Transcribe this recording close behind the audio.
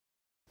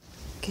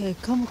Okay,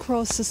 I've come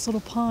across this little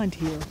pond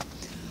here.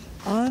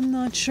 I'm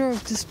not sure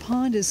if this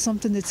pond is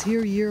something that's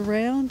here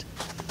year-round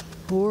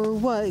or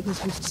what,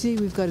 because we see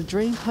we've got a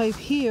drain pipe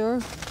here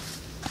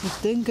that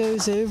then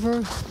goes over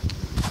and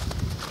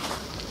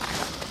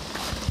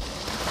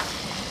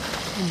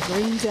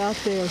drains out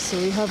there. So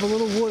we have a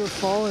little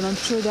waterfall, and I'm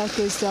sure that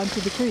goes down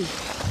to the creek.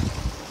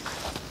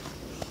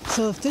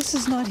 So if this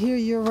is not here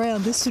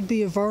year-round, this would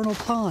be a vernal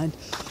pond.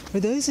 For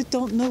those that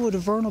don't know what a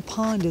vernal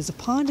pond is a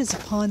pond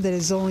that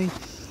is only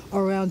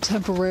around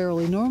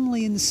temporarily,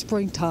 normally in the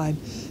springtime,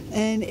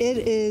 and it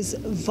is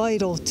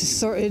vital to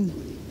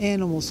certain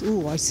animals.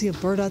 Ooh, I see a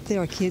bird out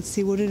there. I can't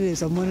see what it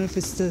is. I'm wondering if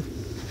it's the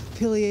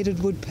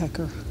pileated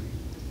woodpecker.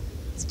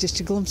 It's just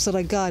a glimpse that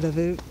I got of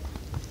it.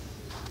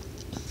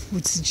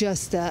 Would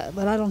suggest that,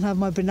 but I don't have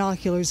my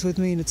binoculars with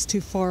me and it's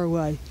too far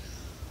away.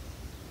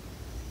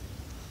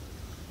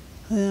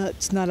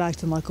 It's not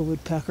acting like a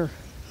woodpecker.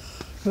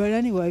 But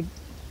anyway,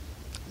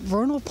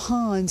 vernal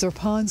ponds are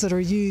ponds that are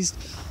used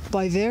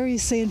by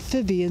various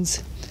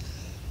amphibians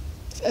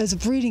as a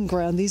breeding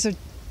ground.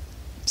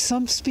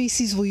 Some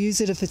species will use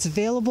it if it's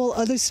available.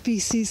 Other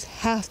species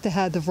have to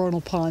have the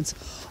vernal ponds.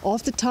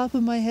 Off the top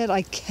of my head,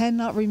 I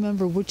cannot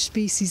remember which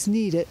species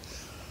need it.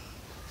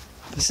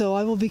 So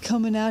I will be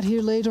coming out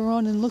here later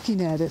on and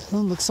looking at it. Oh,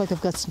 looks like I've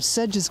got some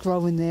sedges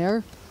growing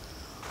there.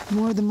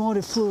 More of the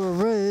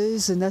multiflora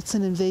rose, and that's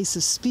an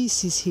invasive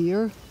species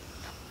here.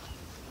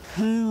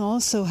 And I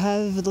also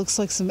have, it looks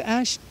like some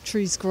ash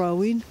trees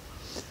growing.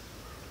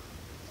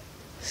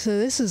 So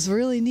this is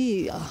really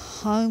neat.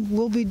 I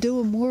will be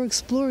doing more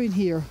exploring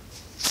here.